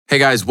Hey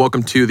guys,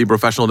 welcome to the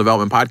Professional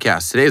Development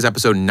Podcast. Today is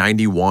episode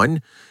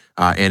 91,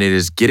 and it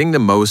is getting the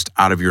most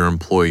out of your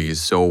employees.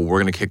 So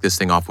we're going to kick this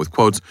thing off with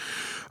quotes.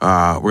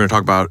 We're going to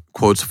talk about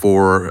quotes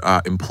for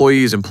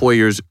employees,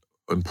 employers,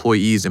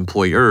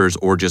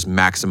 or just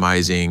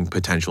maximizing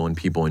potential in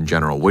people in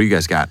general. What do you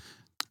guys got?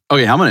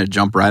 Okay, I'm going to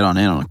jump right on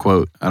in on a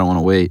quote. I don't want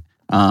to wait.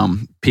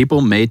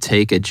 People may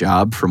take a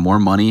job for more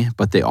money,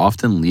 but they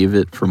often leave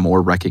it for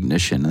more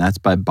recognition. And that's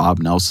by Bob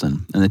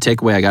Nelson. And the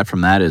takeaway I got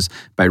from that is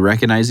by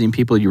recognizing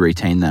people, you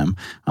retain them.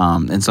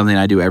 And something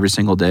I do every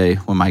single day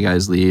when my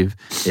guys leave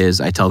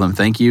is I tell them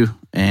thank you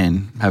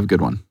and have a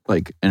good one.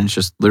 And it's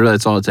just literally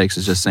that's all it takes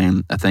is just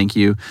saying a thank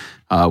you.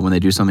 When they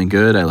do something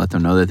good, I let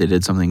them know that they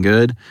did something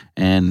good.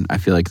 And I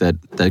feel like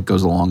that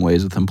goes a long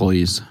ways with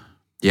employees.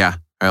 Yeah,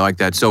 I like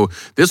that. So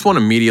this one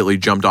immediately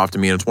jumped off to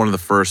me, and it's one of the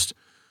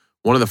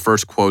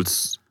first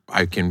quotes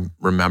I can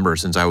remember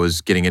since I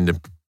was getting into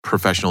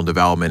professional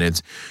development.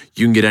 It's,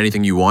 you can get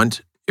anything you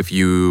want if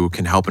you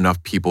can help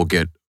enough people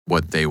get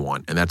what they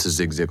want. And that's a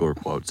Zig Ziglar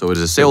quote. So it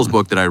is a sales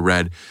book that I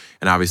read,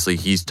 and obviously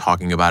he's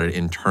talking about it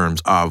in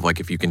terms of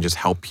if you can just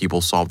help people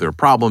solve their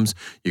problems,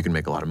 you can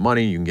make a lot of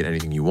money, you can get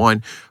anything you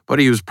want. But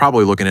he was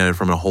probably looking at it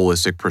from a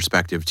holistic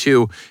perspective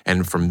too.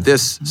 And from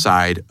this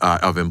side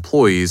of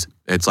employees,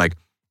 it's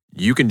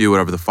you can do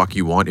whatever the fuck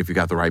you want if you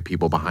got the right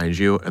people behind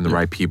you and the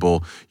right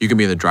people. You can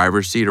be in the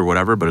driver's seat or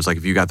whatever, but it's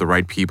if you got the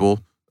right people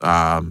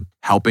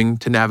helping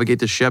to navigate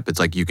the ship,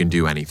 it's you can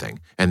do anything.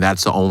 And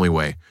that's the only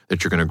way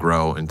that you're going to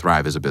grow and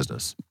thrive as a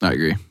business. I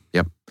agree.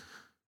 Yep.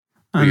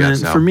 And then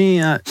for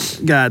me,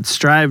 God,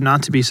 strive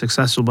not to be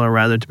successful, but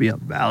rather to be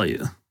of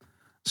value.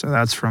 So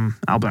that's from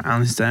Albert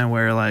Einstein,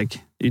 where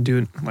you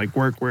do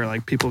work where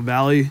people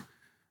value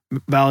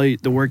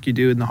the work you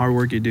do and the hard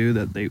work you do,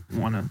 that they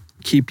want to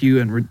keep you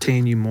and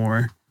retain you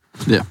more.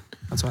 Yeah.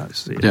 That's what I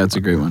see. Yeah, it's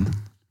a great one.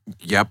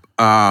 Yep.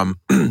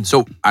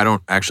 So I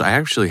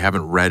actually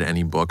haven't read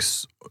any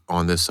books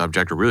on this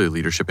subject or really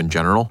leadership in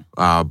general.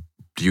 Do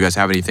you guys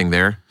have anything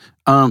there?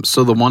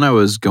 So the one I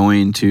was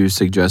going to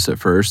suggest at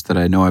first that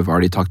I know I've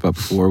already talked about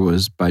before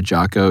was by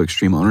Jocko,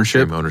 Extreme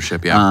Ownership. Extreme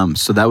Ownership, yeah.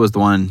 So that was the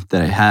one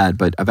that I had,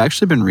 but I've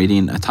actually been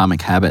reading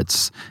Atomic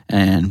Habits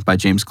and by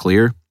James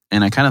Clear,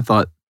 and I kind of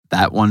thought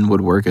that one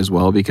would work as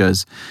well,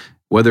 because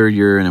whether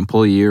you're an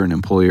employee or an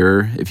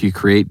employer, if you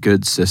create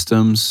good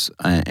systems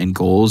and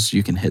goals,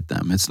 you can hit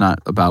them. It's not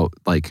about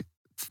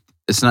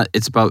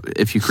it's about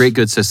if you create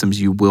good systems,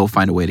 you will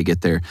find a way to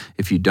get there.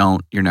 If you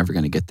don't, you're never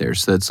going to get there.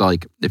 So it's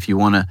if you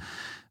want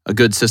a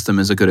good system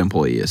is a good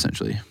employee,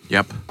 essentially.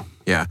 Yep.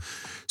 Yeah.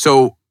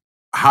 So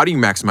how do you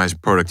maximize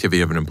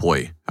productivity of an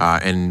employee?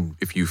 And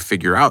if you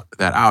figure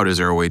that out, is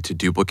there a way to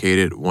duplicate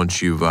it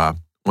once you've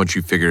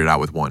figured it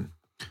out with one?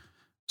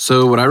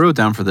 So what I wrote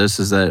down for this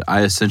is that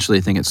I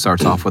essentially think it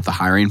starts off with the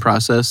hiring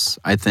process.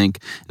 I think,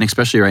 and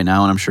especially right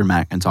now, and I'm sure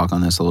Matt can talk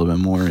on this a little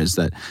bit more, is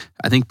that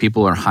I think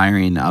people are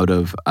hiring out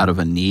of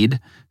a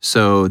need.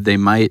 So they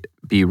might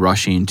be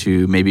rushing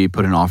to maybe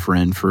put an offer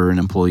in for an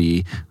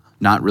employee,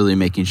 not really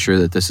making sure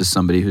that this is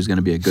somebody who's going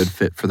to be a good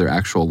fit for their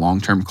actual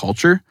long-term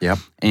culture. Yep.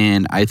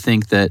 And I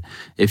think that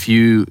if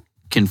you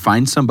can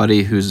find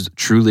somebody who's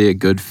truly a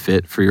good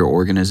fit for your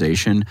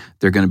organization,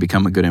 they're going to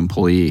become a good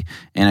employee.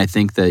 And I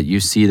think that you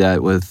see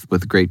that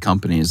with great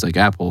companies like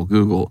Apple,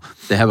 Google.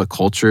 They have a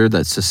culture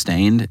that's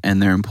sustained, and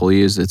their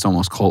employees, it's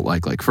almost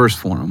cult-like First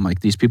Form.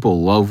 These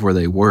people love where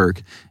they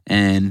work.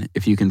 And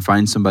if you can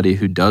find somebody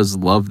who does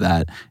love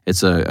that,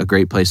 it's a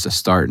great place to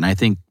start. And I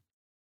think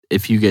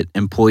if you get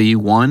employee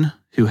one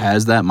who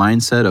has that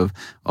mindset of,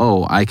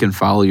 oh, I can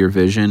follow your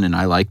vision and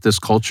I like this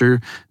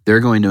culture, they're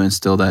going to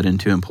instill that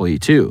into employee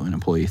 2 and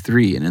employee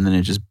 3, and then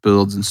it just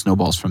builds and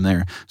snowballs from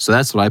there. So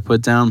that's what I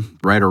put down,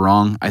 right or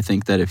wrong. I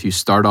think that if you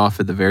start off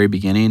at the very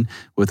beginning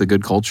with a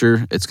good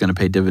culture, it's going to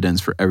pay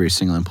dividends for every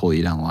single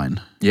employee down the line.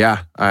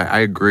 Yeah, I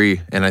agree.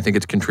 And I think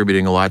it's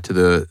contributing a lot to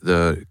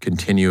the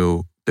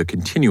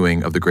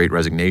continuing of the Great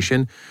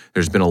Resignation.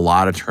 There's been a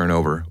lot of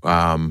turnover.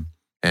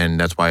 And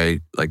that's why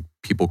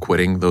people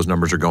quitting, those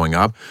numbers are going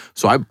up.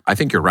 So I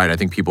think you're right. I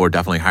think people are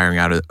definitely hiring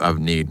out of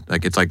need.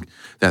 It's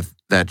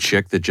that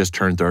chick that just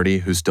turned 30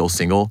 who's still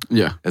single.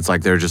 Yeah. It's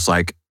they're just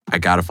I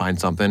got to find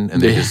something.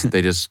 And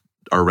they just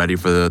are ready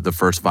for the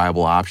first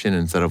viable option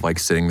instead of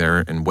sitting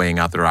there and weighing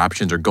out their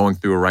options or going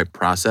through a right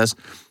process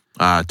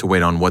to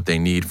wait on what they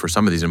need for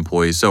some of these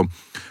employees. So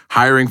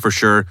hiring for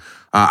sure.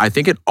 I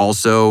think it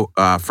also,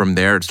 from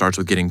there, it starts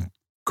with getting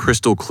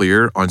crystal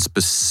clear on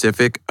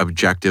specific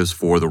objectives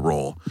for the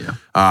role.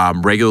 Yeah.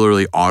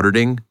 Regularly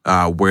auditing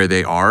where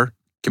they are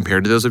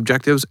compared to those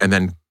objectives, and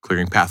then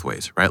clearing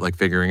pathways, right?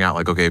 Figuring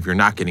out okay, if you're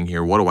not getting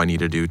here, what do I need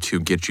to do to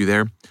get you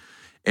there?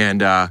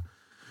 And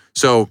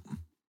so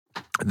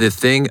the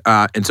thing,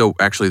 and so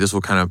actually this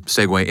will kind of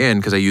segue in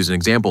because I use an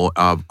example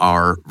of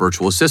our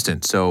virtual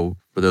assistant. So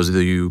for those of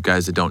you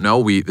guys that don't know,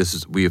 we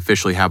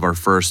officially have our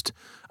first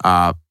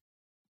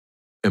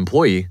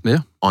employee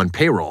on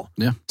payroll.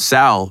 Yeah.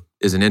 Sal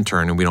is an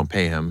intern and we don't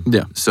pay him.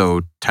 Yeah.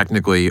 So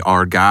technically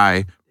our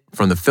guy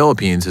from the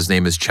Philippines. His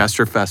name is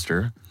Chester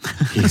Fester.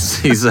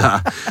 He's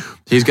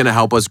going to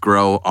help us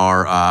grow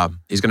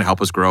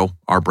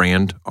our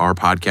brand, our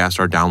podcast,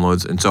 our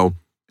downloads. And so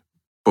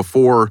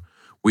before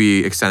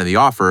we extended the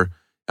offer,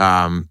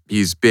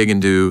 he's big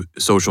into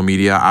social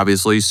media,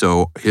 obviously.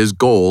 So his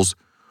goals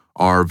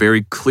are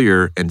very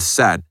clear and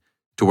set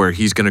to where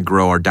he's going to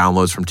grow our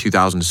downloads from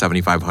 2,000 to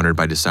 7,500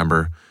 by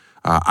December.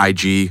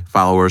 IG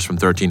followers from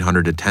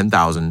 1,300 to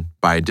 10,000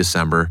 by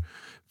December.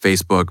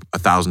 Facebook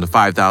 1,000 to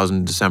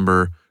 5,000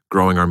 December.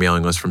 Growing our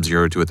mailing list from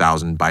 0 to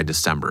 1,000 by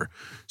December.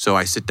 So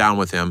I sit down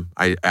with him.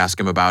 I ask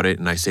him about it,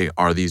 and I say,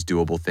 "Are these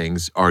doable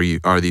things? Are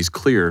these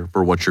clear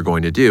for what you're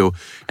going to do?"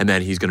 And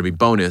then he's going to be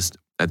bonused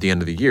at the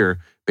end of the year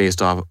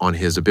based off on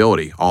his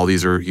ability. All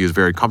these he was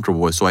very comfortable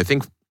with. So I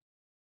think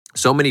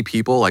so many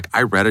people, like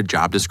I read a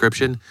job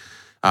description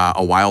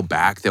a while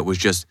back that was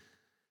just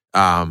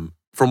from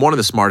one of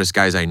the smartest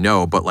guys I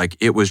know, but like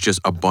it was just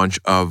a bunch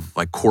of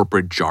like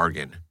corporate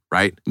jargon,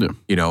 right? Yeah.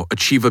 You know,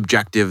 achieve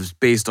objectives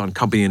based on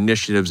company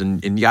initiatives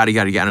and yada,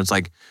 yada, yada. And it's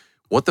like,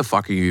 what the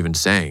fuck are you even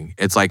saying?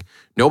 It's like,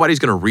 nobody's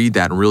going to read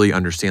that and really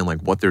understand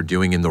like what they're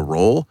doing in the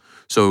role.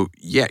 So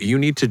yeah, you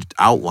need to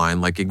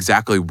outline like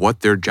exactly what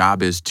their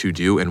job is to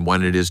do and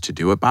when it is to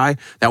do it by.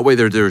 That way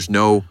there's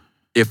no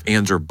if,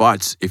 ands, or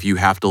buts if you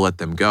have to let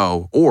them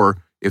go or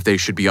if they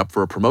should be up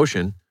for a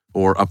promotion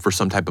or up for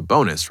some type of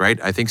bonus, right?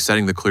 I think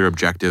setting the clear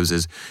objectives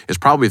is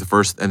probably the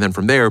first. And then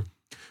from there,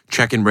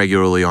 check in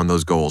regularly on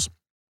those goals.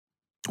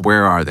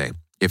 Where are they?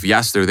 If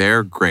yes, they're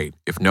there, great.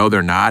 If no,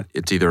 they're not,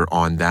 it's either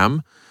on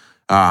them.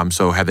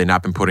 So have they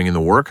not been putting in the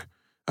work?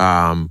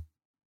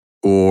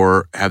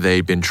 Or have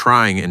they been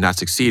trying and not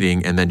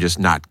succeeding and then just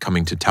not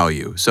coming to tell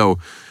you? So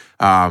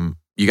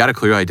you got to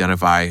clearly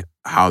identify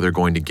how they're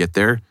going to get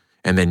there.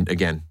 And then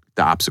again,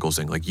 the obstacles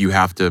thing. Like you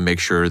have to make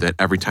sure that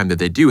every time that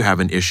they do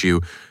have an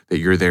issue that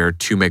you're there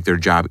to make their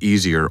job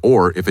easier.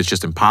 Or if it's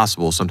just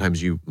impossible,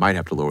 sometimes you might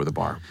have to lower the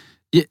bar.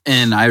 Yeah,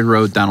 and I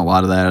wrote down a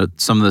lot of that.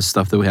 Some of the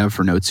stuff that we have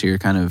for notes here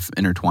kind of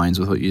intertwines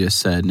with what you just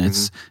said. And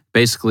it's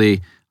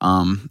basically,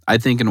 I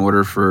think in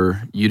order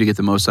for you to get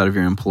the most out of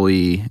your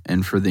employee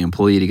and for the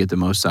employee to get the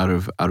most out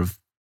of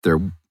their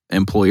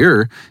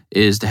employer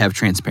is to have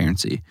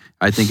transparency.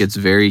 I think it's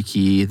very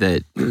key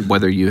that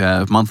whether you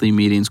have monthly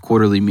meetings,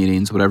 quarterly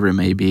meetings, whatever it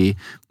may be,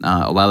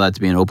 allow that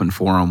to be an open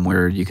forum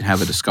where you can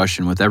have a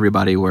discussion with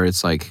everybody where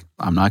it's like,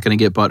 I'm not going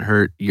to get butt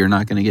hurt. You're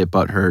not going to get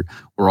butt hurt.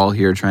 We're all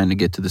here trying to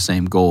get to the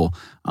same goal.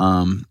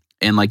 And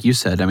like you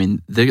said, I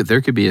mean,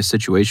 there could be a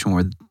situation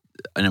where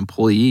an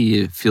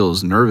employee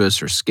feels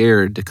nervous or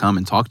scared to come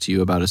and talk to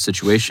you about a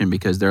situation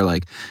because they're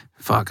like,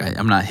 fuck,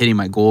 I'm not hitting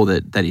my goal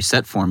that he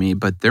set for me.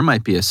 But there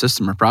might be a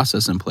system or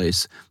process in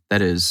place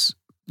that is,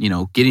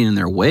 getting in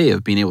their way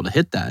of being able to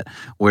hit that,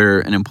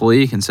 where an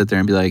employee can sit there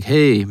and be like,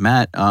 hey,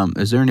 Matt,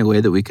 is there any way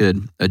that we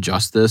could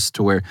adjust this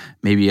to where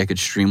maybe I could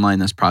streamline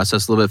this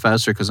process a little bit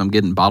faster because I'm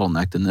getting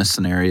bottlenecked in this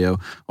scenario?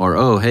 Or,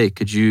 oh, hey,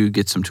 could you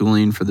get some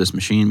tooling for this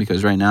machine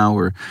because right now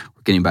we're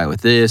getting by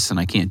with this and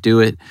I can't do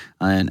it.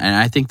 And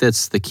I think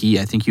that's the key.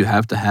 I think you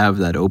have to have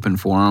that open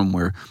forum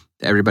where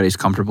everybody's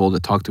comfortable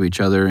to talk to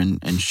each other and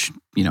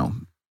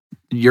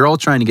you're all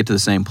trying to get to the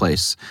same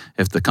place.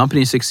 If the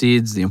company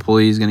succeeds, the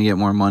employee is going to get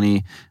more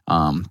money.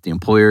 The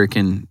employer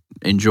can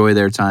enjoy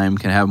their time,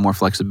 can have more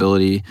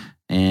flexibility,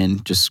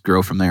 and just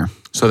grow from there.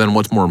 So then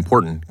what's more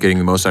important, getting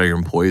the most out of your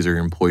employees or your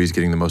employees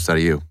getting the most out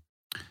of you?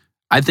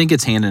 I think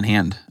it's hand in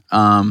hand.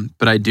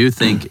 But I do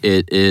think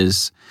it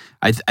is,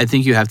 I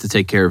think you have to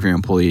take care of your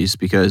employees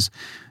because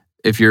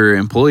if your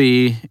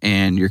employee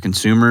and your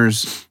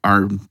consumers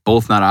are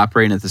both not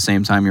operating at the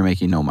same time, you're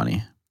making no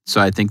money. So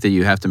I think that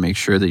you have to make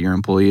sure that your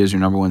employee is your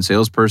number one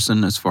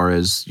salesperson as far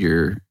as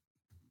your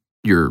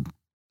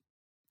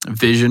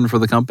vision for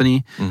the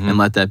company and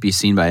let that be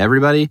seen by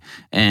everybody.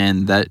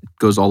 And that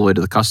goes all the way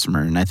to the customer.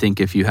 And I think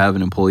if you have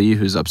an employee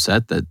who's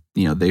upset that,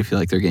 they feel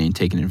like they're getting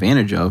taken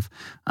advantage of,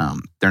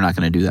 they're not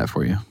going to do that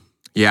for you.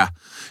 Yeah,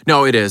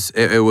 no, it is.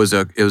 It was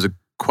a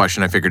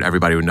question I figured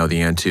everybody would know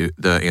the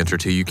answer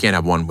to. You can't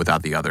have one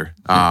without the other.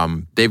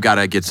 They've got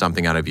to get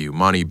something out of you: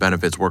 money,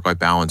 benefits, work-life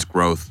balance,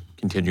 growth,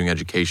 continuing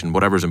education,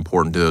 whatever's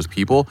important to those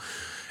people.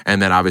 And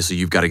then obviously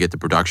you've got to get the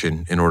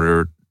production in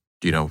order,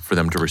 for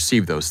them to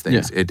receive those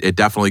things. Yeah. It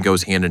definitely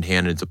goes hand in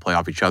hand and to play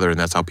off each other. And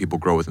that's how people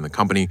grow within the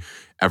company.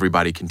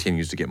 Everybody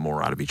continues to get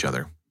more out of each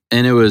other.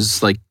 And it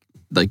was like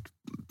the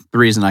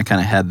reason I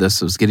kind of had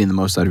this was getting the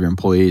most out of your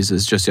employees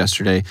is just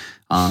yesterday.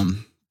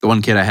 The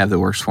one kid I have that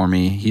works for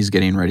me, he's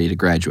getting ready to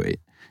graduate.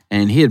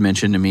 And he had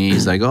mentioned to me,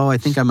 he's like, oh, I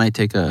think I might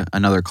take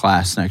another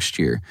class next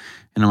year.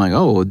 And I'm like,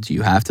 oh, well, do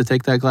you have to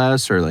take that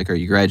class or are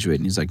you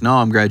graduating? He's like, no,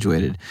 I'm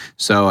graduated.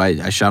 So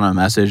I shot him a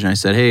message and I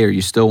said, hey, are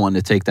you still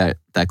wanting to take that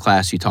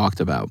class you talked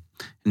about?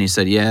 And he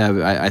said,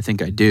 yeah, I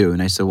think I do.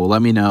 And I said, well,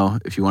 let me know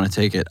if you want to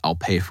take it, I'll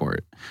pay for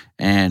it.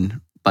 And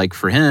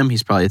for him,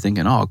 he's probably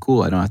thinking, oh,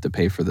 cool, I don't have to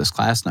pay for this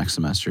class next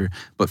semester.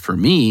 But for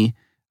me,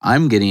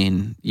 I'm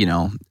getting,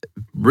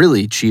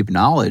 really cheap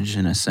knowledge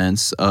in a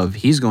sense of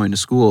he's going to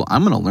school.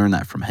 I'm going to learn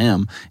that from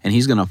him, and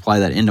he's going to apply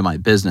that into my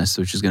business,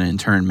 which is going to in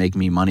turn make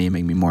me money and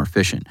make me more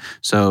efficient.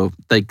 So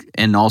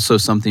and also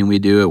something we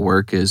do at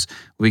work is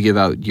we give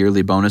out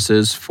yearly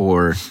bonuses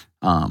for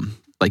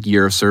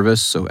year of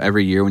service. So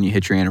every year when you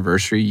hit your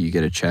anniversary, you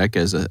get a check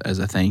as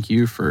a thank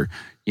you for,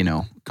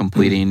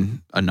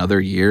 completing another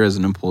year as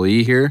an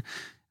employee here.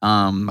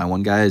 My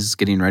one guy is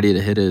getting ready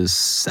to hit his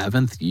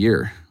 7th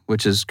year,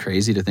 which is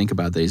crazy to think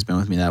about that he's been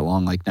with me that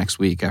long, like next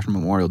week after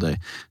Memorial Day.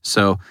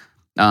 So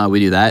we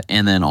do that.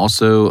 And then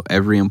also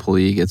every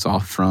employee gets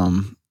off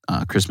from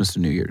Christmas to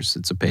New Year's.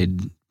 It's a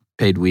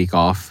paid week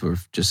off, or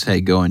just,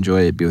 hey, go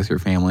enjoy it, be with your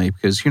family,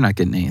 because you're not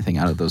getting anything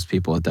out of those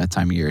people at that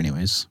time of year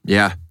anyways.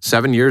 Yeah.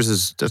 7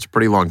 years that's a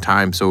pretty long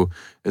time. So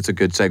it's a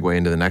good segue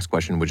into the next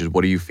question, which is,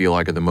 what do you feel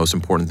like are the most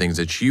important things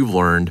that you've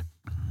learned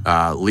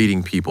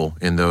leading people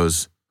in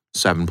those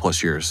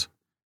 7+ years?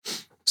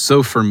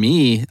 So for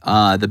me,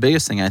 the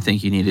biggest thing I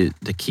think you need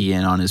to key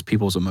in on is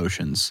people's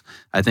emotions.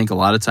 I think a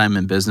lot of time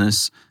in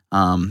business,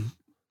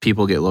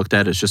 people get looked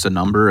at as just a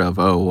number of,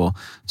 oh, well,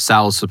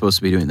 Sal's supposed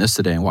to be doing this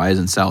today, and why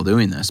isn't Sal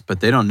doing this? But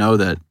they don't know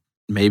that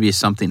maybe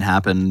something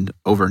happened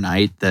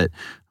overnight that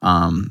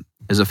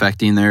is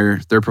affecting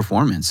their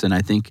performance. And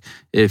I think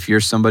if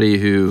you're somebody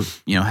who,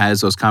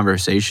 has those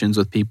conversations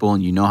with people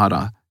and you know how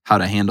to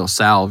handle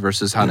Sal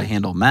versus how to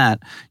handle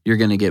Matt, you're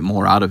going to get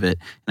more out of it.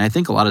 And I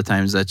think a lot of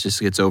times that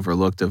just gets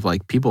overlooked of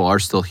people are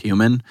still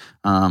human.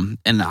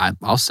 And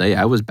I'll say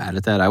I was bad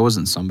at that. I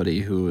wasn't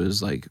somebody who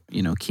was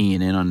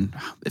keying in on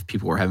if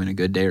people were having a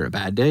good day or a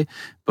bad day.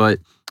 But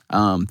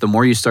the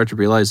more you start to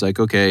realize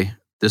okay,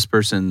 this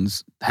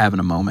person's having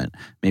a moment.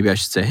 Maybe I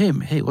should say,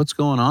 hey, what's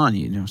going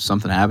on?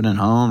 Something happening at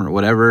home or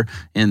whatever.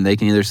 And they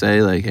can either say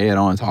hey, I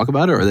don't want to talk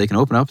about it, or they can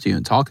open up to you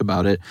and talk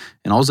about it.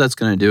 And all that's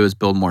going to do is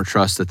build more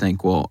trust to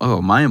think, well,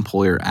 oh, my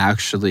employer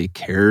actually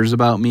cares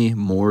about me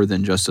more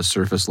than just a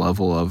surface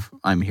level of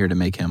I'm here to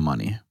make him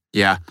money.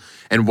 Yeah.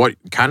 And what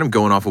kind of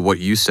going off of what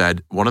you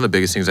said, one of the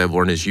biggest things I've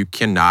learned is you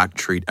cannot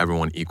treat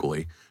everyone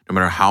equally, no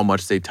matter how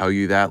much they tell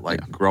you that,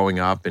 growing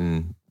up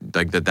and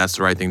that's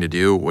the right thing to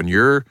do. When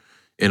you're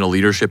in a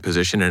leadership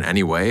position in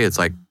any way, it's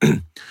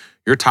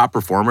your top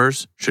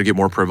performers should get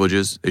more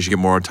privileges. They should get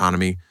more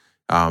autonomy.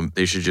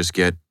 They should just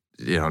get,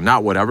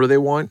 not whatever they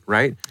want,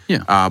 right?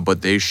 Yeah.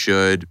 But they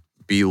should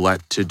be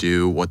let to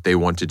do what they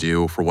want to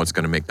do for what's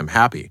going to make them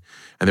happy.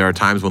 And there are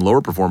times when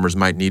lower performers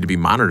might need to be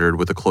monitored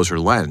with a closer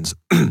lens.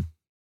 And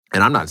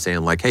I'm not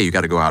saying hey, you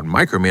got to go out and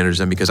micromanage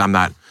them, because I'm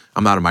not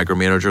a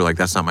micromanager.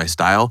 That's not my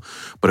style.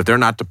 But if they're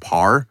not to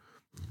par,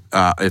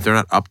 if they're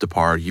not up to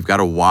par, you've got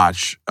to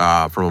watch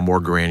from a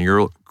more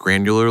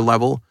granular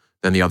level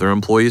than the other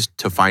employees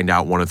to find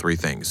out one of 3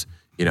 things.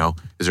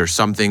 Is there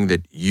something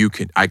that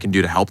I can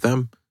do to help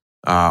them?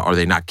 Are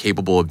they not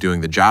capable of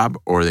doing the job,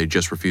 or are they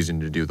just refusing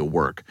to do the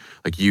work?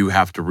 You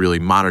have to really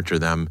monitor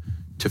them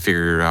to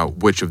figure out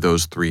which of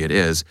those 3 it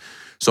is.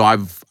 So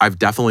I've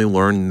definitely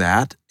learned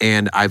that,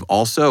 and I've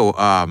also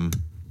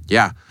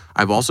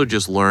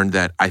just learned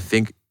that I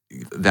think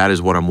that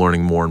is what I'm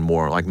learning more and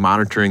more,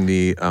 monitoring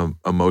the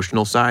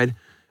emotional side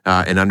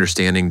and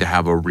understanding to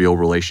have a real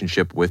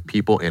relationship with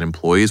people and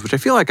employees, which I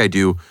feel like I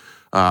do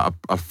a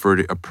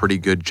pretty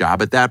good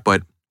job at that.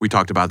 But we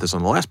talked about this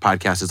on the last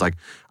podcast. Is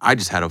I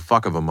just had a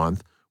fuck of a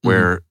month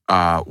where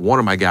one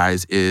of my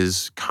guys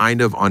is kind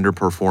of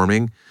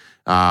underperforming.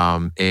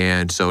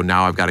 And so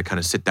now I've got to kind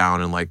of sit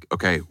down and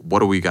okay, what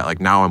do we got?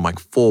 Now I'm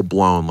full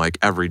blown,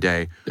 every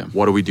day. Yeah.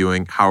 What are we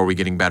doing? How are we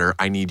getting better?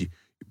 I need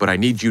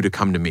you to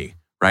come to me.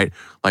 Right?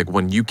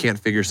 When you can't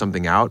figure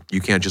something out,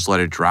 you can't just let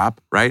it drop,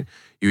 right?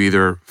 You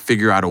either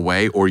figure out a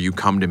way or you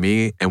come to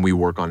me and we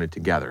work on it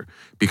together.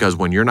 Because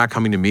when you're not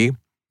coming to me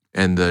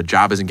and the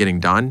job isn't getting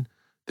done,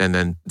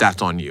 then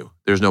that's on you.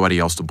 There's nobody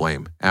else to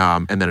blame.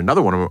 And then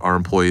another one of our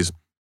employees,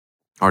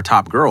 our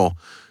top girl,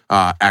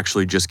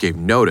 actually just gave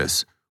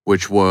notice,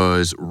 which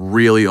was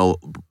really, I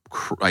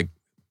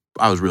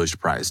was really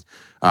surprised.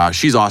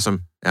 She's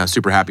awesome.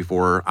 Super happy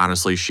for her.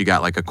 Honestly, she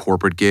got a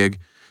corporate gig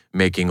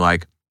making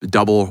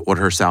double what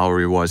her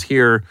salary was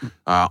here,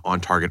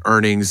 on target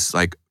earnings,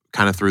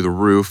 kind of through the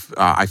roof.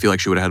 I feel like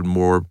she would have had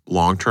more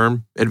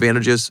long-term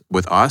advantages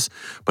with us,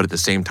 but at the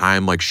same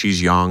time, she's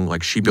young,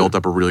 she built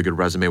up a really good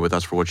resume with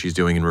us for what she's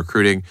doing in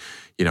recruiting.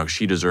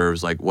 She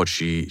deserves what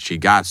she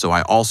got. So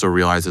I also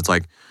realized it's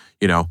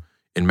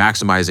in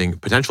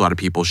maximizing potential out of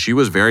people, she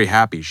was very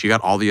happy. She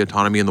got all the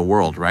autonomy in the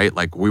world, right?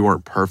 We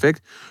weren't perfect,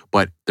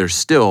 but there's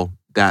still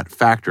that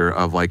factor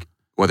of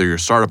whether you're a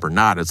startup or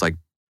not, it's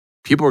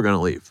people are going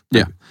to leave.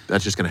 Yeah.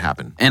 That's just going to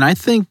happen. And I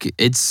think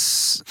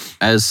it's,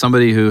 as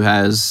somebody who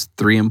has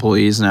 3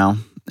 employees now,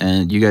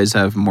 and you guys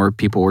have more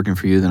people working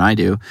for you than I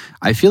do,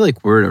 I feel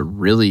like we're at a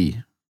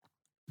really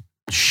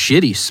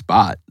shitty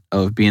spot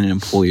of being an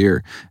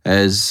employer,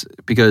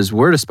 because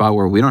we're at a spot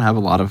where we don't have a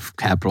lot of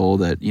capital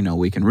that,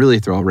 we can really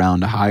throw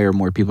around to hire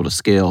more people to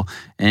scale.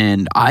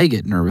 And I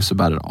get nervous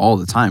about it all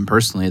the time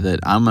personally, that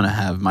I'm going to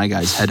have my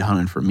guys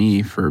headhunting for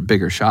me for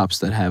bigger shops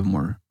that have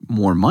more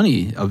more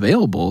money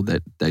available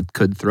that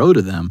could throw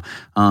to them.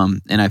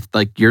 And I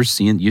like you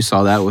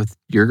saw that with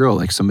your girl,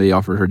 like somebody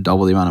offered her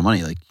double the amount of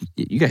money. Like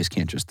you guys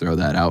can't just throw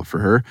that out for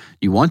her.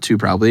 You want to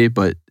probably,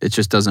 but it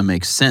just doesn't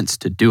make sense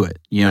to do it.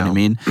 You know what I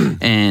mean?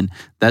 And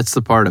that's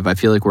the part of, I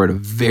feel like we're at a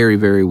very,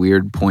 very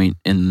weird point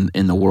in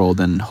the world.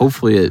 And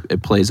hopefully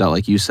it plays out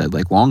like you said,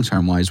 like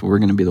long-term wise, we're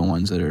going to be the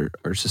ones that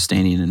are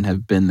sustaining and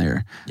have been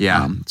there.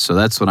 Yeah. So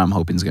that's what I'm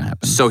hoping is going to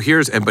happen. So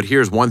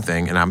here's one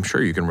thing, and I'm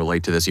sure you can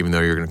relate to this, even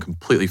though you're in a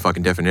completely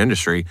fucking different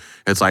industry.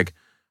 It's like,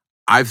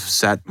 I've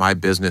set my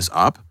business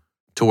up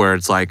to where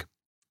it's like,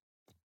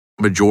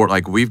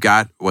 we've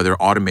got whether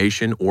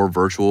automation or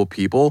virtual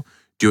people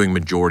doing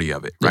majority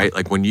of it, right?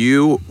 Like when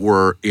you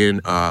were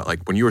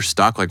when you were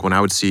stuck, like when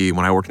I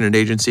worked in an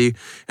agency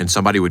and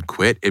somebody would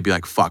quit, it'd be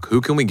like, fuck,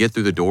 who can we get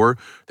through the door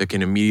that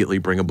can immediately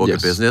bring a book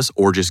of business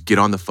or just get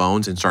on the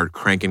phones and start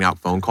cranking out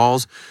phone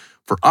calls?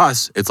 For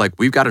us, it's like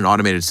we've got an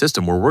automated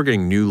system where we're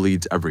getting new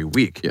leads every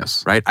week.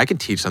 Yes. Right? I can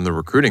teach them the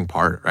recruiting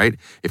part, right?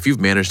 If you've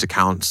managed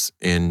accounts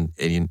in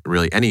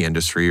really any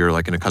industry or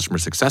like in a customer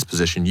success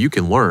position, you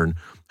can learn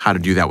how to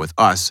do that with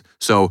us.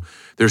 So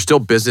there's still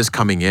business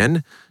coming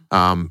in.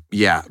 So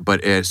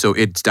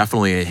it's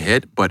definitely a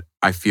hit, but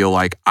I feel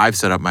like I've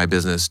set up my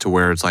business to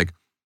where it's like,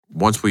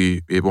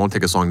 it won't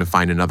take us long to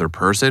find another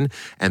person,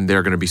 and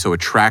they're going to be so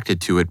attracted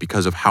to it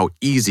because of how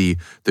easy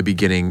the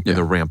beginning and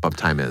the ramp up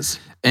time is.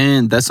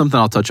 And that's something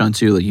I'll touch on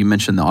too. Like you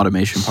mentioned the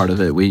automation part of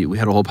it. We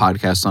had a whole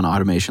podcast on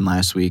automation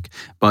last week,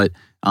 but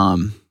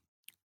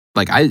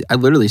I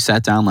literally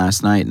sat down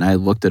last night and I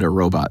looked at a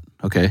robot,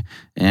 okay?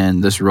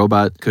 And this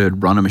robot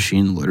could run a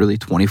machine literally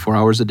 24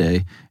 hours a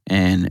day,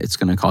 and it's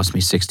going to cost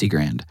me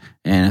 $60,000.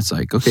 And it's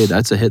like, okay,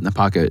 that's a hit in the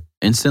pocket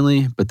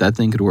instantly, but that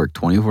thing could work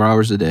 24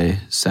 hours a day,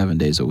 7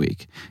 days a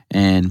week.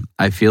 And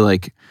I feel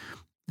like,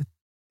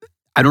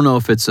 I don't know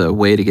if it's a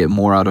way to get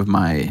more out of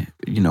my,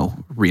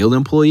 real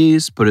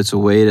employees, but it's a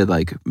way to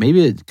like,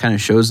 maybe it kind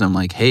of shows them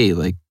like, hey,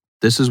 like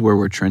this is where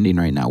we're trending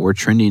right now. We're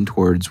trending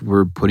towards,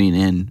 we're putting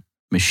in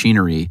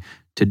machinery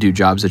to do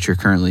jobs that you're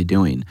currently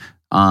doing.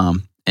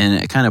 And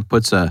it kind of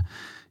puts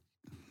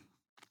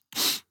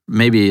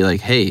maybe like,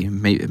 hey,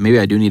 maybe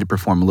I do need to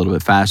perform a little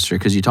bit faster,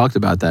 because you talked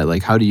about that.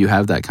 Like, how do you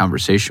have that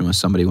conversation with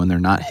somebody when they're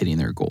not hitting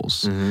their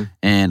goals? Mm-hmm.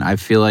 And I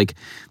feel like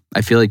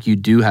you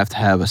do have to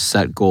have a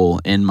set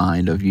goal in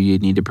mind of you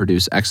need to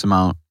produce X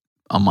amount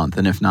a month.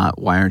 And if not,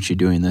 why aren't you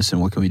doing this?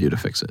 And what can we do to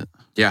fix it?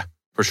 Yeah,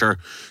 for sure.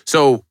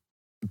 So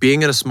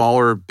being in a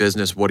smaller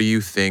business, what do you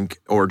think,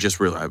 or just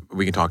really,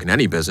 we can talk in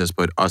any business,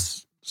 but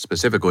us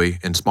specifically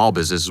in small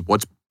business,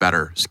 what's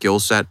better, skill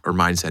set or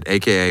mindset?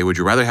 AKA, would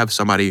you rather have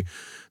somebody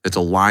that's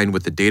aligned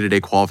with the day-to-day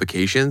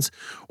qualifications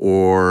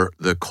or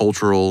the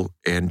cultural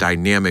and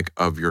dynamic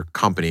of your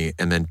company,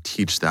 and then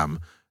teach them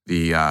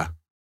the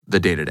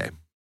day-to-day?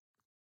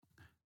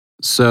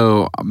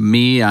 So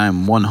me,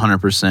 I'm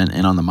 100%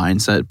 in on the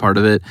mindset part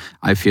of it.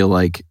 I feel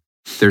like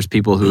there's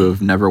people who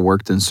have never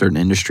worked in certain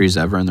industries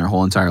ever in their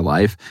whole entire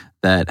life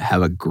that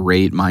have a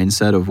great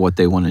mindset of what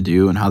they want to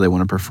do and how they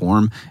want to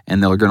perform.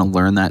 And they're going to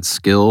learn that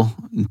skill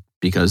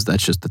because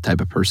that's just the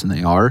type of person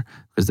they are,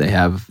 because they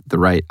have the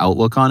right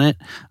outlook on it.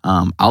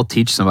 I'll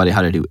teach somebody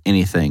how to do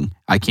anything.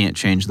 I can't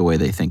change the way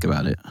they think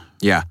about it.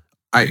 Yeah.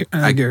 I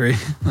agree.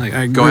 Like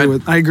I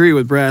agree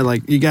with Brad.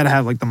 Like you got to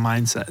have like the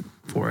mindset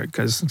for it,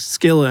 because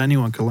skill,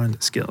 anyone can learn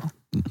the skill.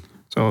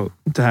 So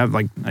to have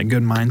like a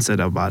good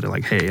mindset about it,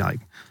 like, hey,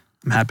 like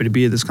I'm happy to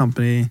be at this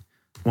company,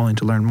 willing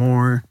to learn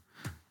more.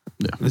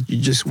 Yeah.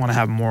 You just want to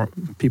have more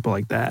people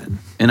like that.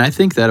 And I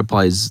think that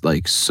applies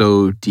like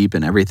so deep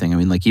in everything. I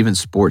mean, like even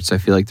sports, I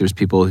feel like there's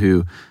people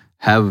who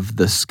have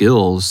the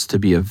skills to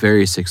be a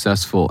very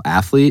successful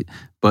athlete,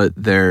 but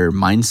their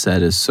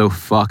mindset is so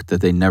fucked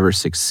that they never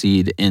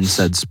succeed in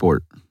said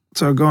sport.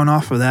 So going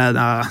off of that,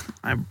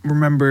 I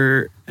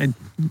remember a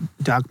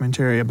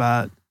documentary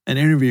about an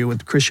interview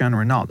with Cristiano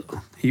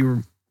Ronaldo. He,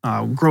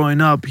 growing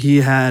up, he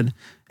had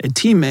a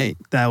teammate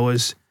that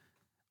was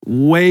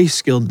way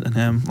skilled than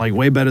him, like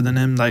way better than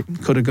him, like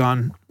could have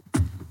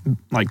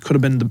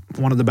been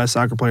one of the best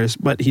soccer players,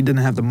 but he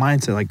didn't have the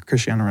mindset like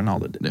Cristiano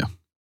Ronaldo did.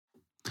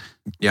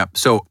 Yeah.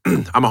 So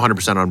I'm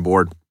 100% on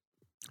board.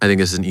 I think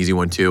this is an easy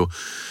one too,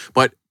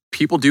 but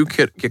people do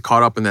get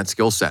caught up in that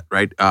skill set,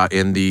 right?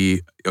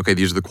 These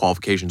are the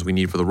qualifications we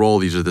need for the role.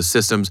 These are the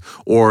systems,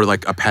 or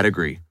like a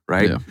pedigree,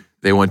 right? Yeah.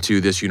 They went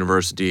to this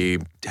university,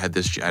 had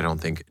this, I don't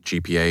think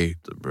GPA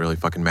really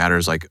fucking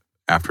matters. Like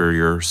after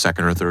your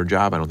second or third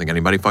job, I don't think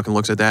anybody fucking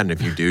looks at that. And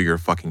if you do, you're a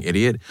fucking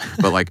idiot.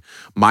 But like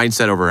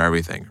mindset over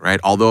everything, right?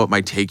 Although it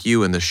might take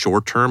you in the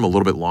short term a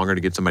little bit longer to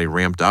get somebody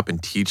ramped up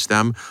and teach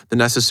them the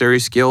necessary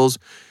skills,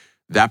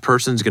 that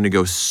person's going to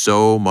go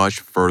so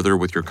much further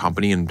with your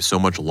company and so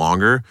much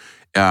longer.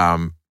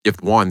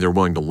 If one, they're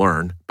willing to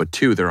learn, but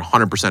two, they're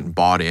 100%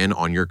 bought in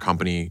on your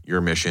company,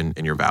 your mission,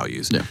 and your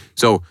values. Yeah.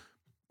 So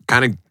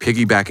kind of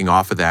piggybacking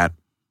off of that,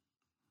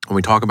 when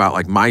we talk about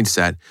like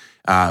mindset,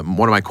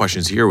 one of my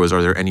questions here was,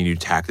 are there any new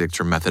tactics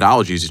or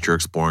methodologies that you're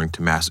exploring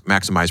to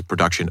maximize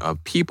production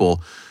of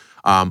people?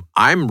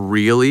 I'm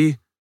really,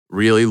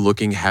 really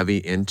looking heavy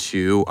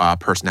into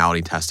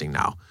personality testing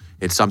now.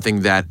 It's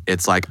something that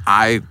it's like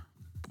I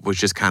was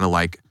just kind of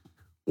like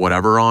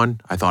whatever on.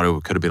 I thought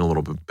it could have been a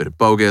little bit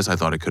bogus. I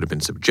thought it could have been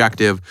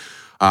subjective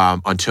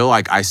until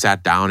like I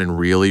sat down and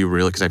really,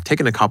 because I've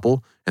taken a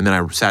couple and then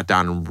I sat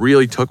down and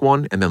really took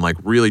one and then like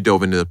really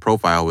dove into the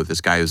profile with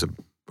this guy who's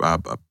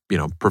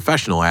a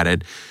professional at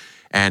it.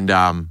 And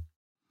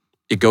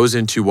it goes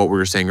into what we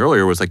were saying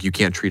earlier was like you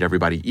can't treat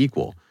everybody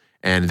equal.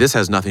 And this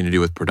has nothing to do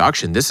with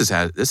production. This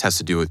has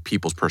to do with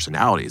people's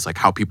personalities, like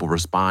how people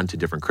respond to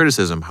different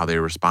criticism, how they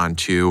respond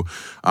to,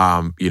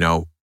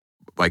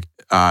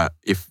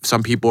 if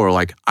some people are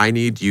like, I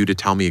need you to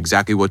tell me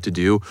exactly what to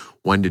do,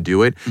 when to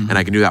do it, and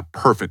I can do that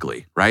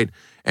perfectly, right?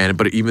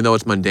 But even though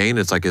it's mundane,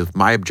 it's like if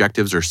my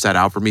objectives are set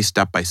out for me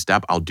step by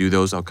step, I'll do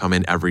those. I'll come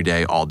in every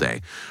day, all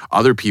day.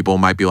 Other people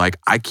might be like,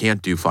 I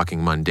can't do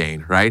fucking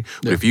mundane, right? Yeah.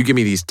 But if you give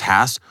me these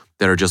tasks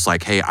that are just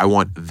like, hey, I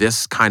want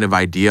this kind of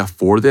idea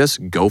for this,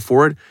 go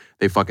for it.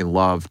 They fucking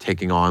love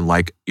taking on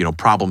like,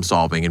 problem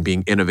solving and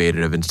being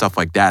innovative and stuff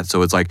like that.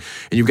 So it's like,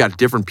 and you've got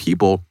different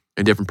people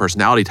and different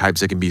personality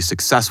types that can be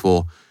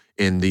successful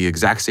in the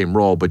exact same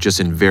role, but just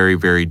in very,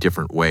 very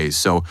different ways.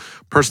 So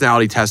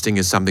personality testing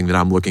is something that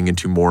I'm looking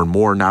into more and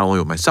more, not only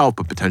with myself,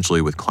 but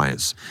potentially with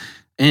clients.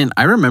 And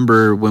I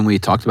remember when we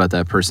talked about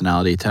that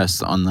personality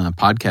test on the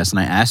podcast, and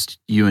I asked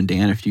you and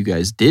Dan if you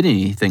guys did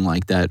anything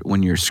like that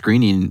when you're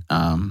screening,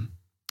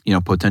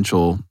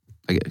 potential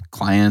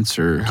clients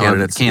or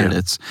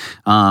candidates.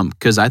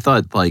 Because I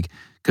thought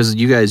because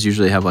you guys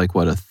usually have a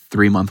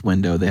 3-month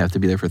window. They have to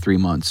be there for 3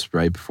 months,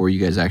 right, before you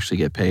guys actually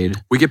get paid.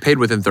 We get paid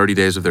within 30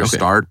 days of their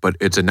start, but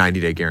it's a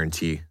 90-day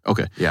guarantee.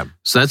 Okay. Yeah.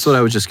 So that's what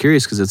I was just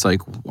curious because it's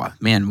like,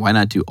 man, why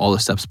not do all the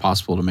steps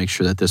possible to make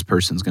sure that this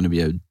person's going to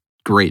be a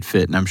great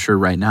fit? And I'm sure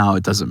right now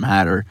it doesn't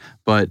matter,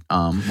 but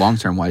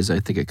long-term wise, I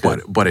think it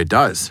could. But it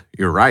does.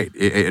 You're right.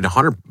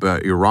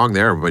 You're wrong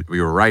there, but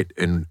you're right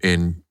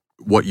in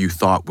what you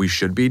thought we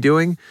should be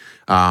doing.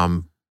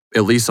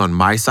 At least on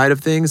my side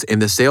of things. In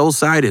the sales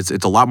side, it's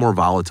a lot more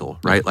volatile,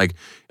 right? Like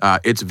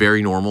it's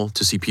very normal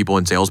to see people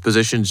in sales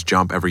positions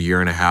jump every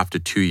 1.5 to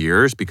 2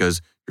 years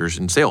because you're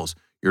in sales.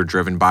 You're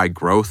driven by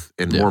growth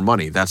and more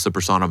money. That's the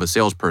persona of a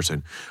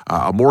salesperson.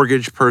 A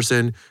mortgage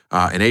person,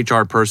 an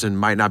HR person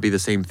might not be the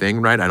same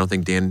thing, right? I don't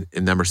think Dan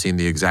and them are seeing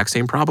the exact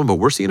same problem, but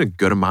we're seeing a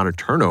good amount of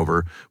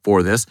turnover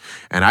for this.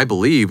 And I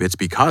believe it's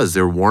because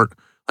there weren't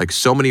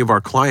so many of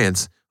our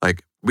clients,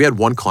 we had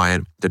one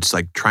client that's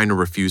trying to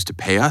refuse to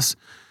pay us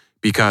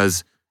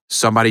because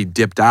somebody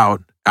dipped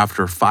out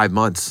after 5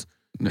 months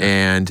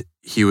and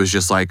he was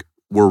just like,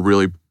 we're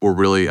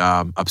really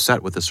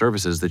upset with the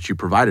services that you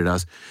provided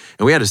us.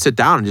 And we had to sit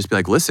down and just be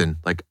like, listen,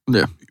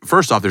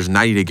 first off, there's a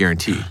 90-day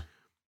guarantee.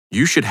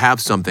 You should have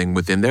something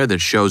within there that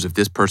shows if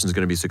this person's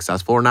going to be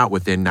successful or not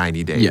within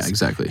 90 days. Yeah,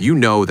 exactly. You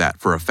know that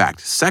for a fact.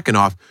 Second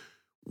off,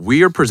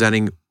 we are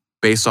presenting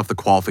based off the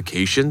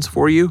qualifications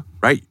for you,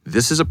 right?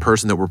 This is a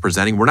person that we're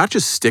presenting. We're not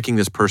just sticking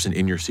this person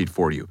in your seat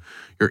for you.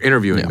 You're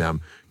interviewing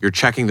them. You're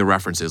checking the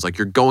references.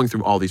 You're going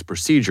through all these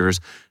procedures.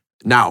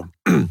 Now,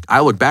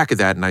 I look back at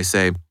that and I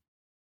say,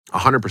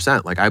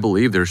 100%. I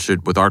believe there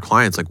should, with our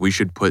clients, we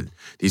should put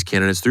these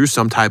candidates through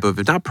some type of,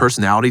 if not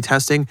personality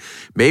testing,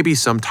 maybe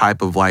some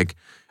type of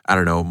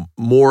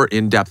more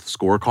in-depth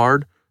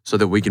scorecard so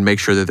that we can make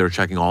sure that they're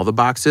checking all the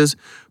boxes.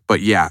 But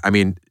yeah, I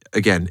mean,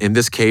 again, in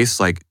this case,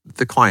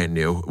 the client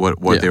knew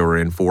what they were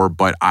in for,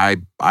 but I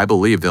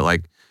believe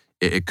that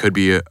it could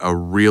be a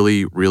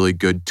really, really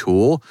good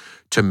tool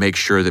to make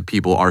sure that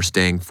people are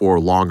staying for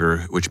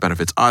longer, which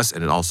benefits us,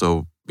 and it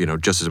also,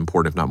 just as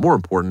important, if not more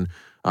important,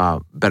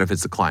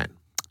 benefits the client.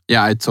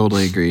 Yeah, I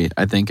totally agree.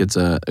 I think it's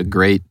a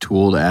great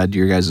tool to add to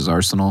your guys'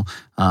 arsenal.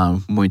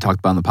 When we talked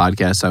about on the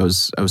podcast, I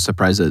was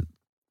surprised that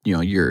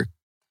your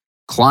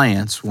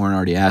clients weren't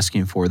already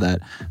asking for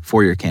that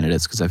for your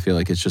candidates, because I feel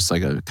like it's just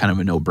a kind of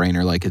a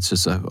no-brainer. It's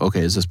just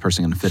is this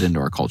person going to fit into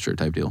our culture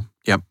type deal?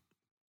 Yep.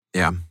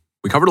 Yeah.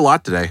 We covered a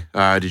lot today.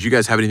 Did you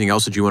guys have anything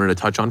else that you wanted to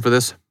touch on for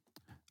this?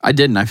 I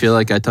didn't. I feel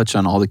like I touched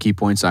on all the key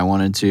points I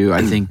wanted to.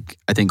 I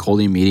think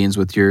holding meetings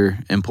with your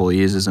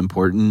employees is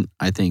important.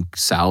 I think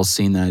Sal's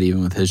seen that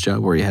even with his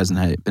job, where he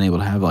hasn't been able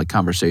to have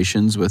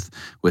conversations with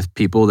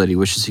people that he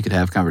wishes he could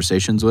have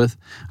conversations with.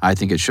 I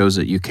think it shows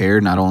that you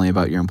care not only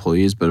about your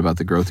employees but about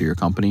the growth of your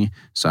company.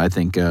 So I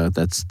think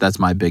that's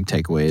my big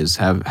takeaway: is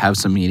have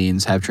some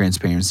meetings, have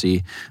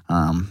transparency,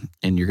 and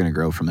you're going to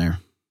grow from there.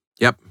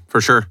 Yep,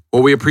 for sure.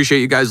 Well, we appreciate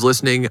you guys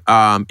listening.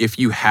 If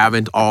you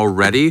haven't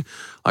already,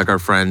 like our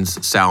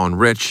friends Sal and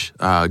Rich,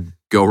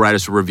 go write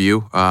us a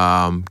review.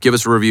 Give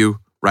us a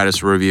review, write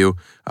us a review,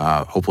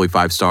 hopefully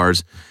 5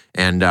 stars,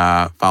 and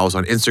follow us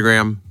on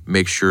Instagram.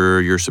 Make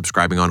sure you're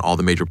subscribing on all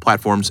the major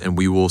platforms, and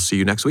we will see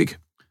you next week.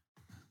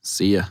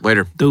 See ya.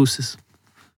 Later. Deuces.